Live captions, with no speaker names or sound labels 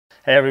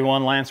Hey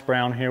everyone, Lance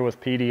Brown here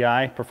with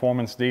PDI,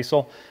 Performance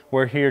Diesel.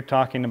 We're here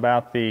talking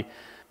about the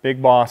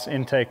Big Boss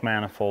intake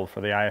manifold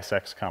for the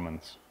ISX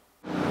Cummins.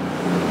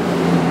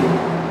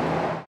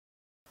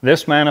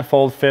 This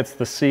manifold fits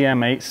the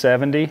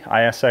CM870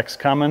 ISX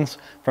Cummins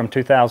from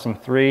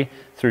 2003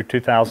 through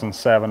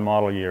 2007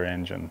 model year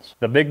engines.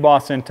 The Big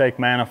Boss intake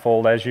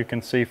manifold, as you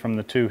can see from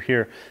the two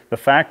here, the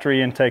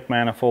factory intake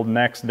manifold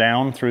necks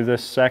down through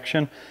this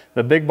section.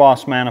 The Big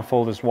Boss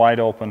manifold is wide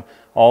open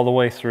all the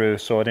way through,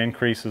 so it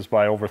increases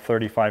by over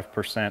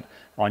 35%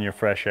 on your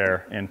fresh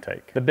air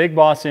intake. The Big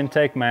Boss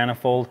intake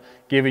manifold,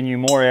 giving you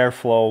more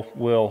airflow,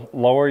 will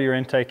lower your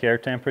intake air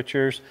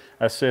temperatures,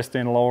 assist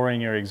in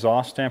lowering your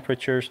exhaust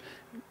temperatures,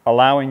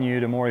 allowing you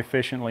to more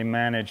efficiently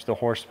manage the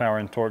horsepower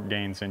and torque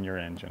gains in your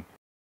engine.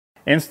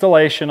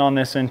 Installation on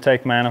this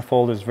intake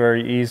manifold is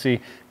very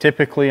easy,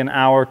 typically an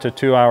hour to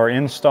 2 hour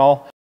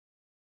install.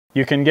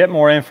 You can get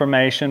more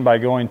information by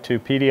going to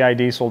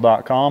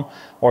pdidiesel.com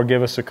or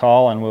give us a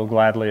call and we'll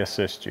gladly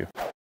assist you.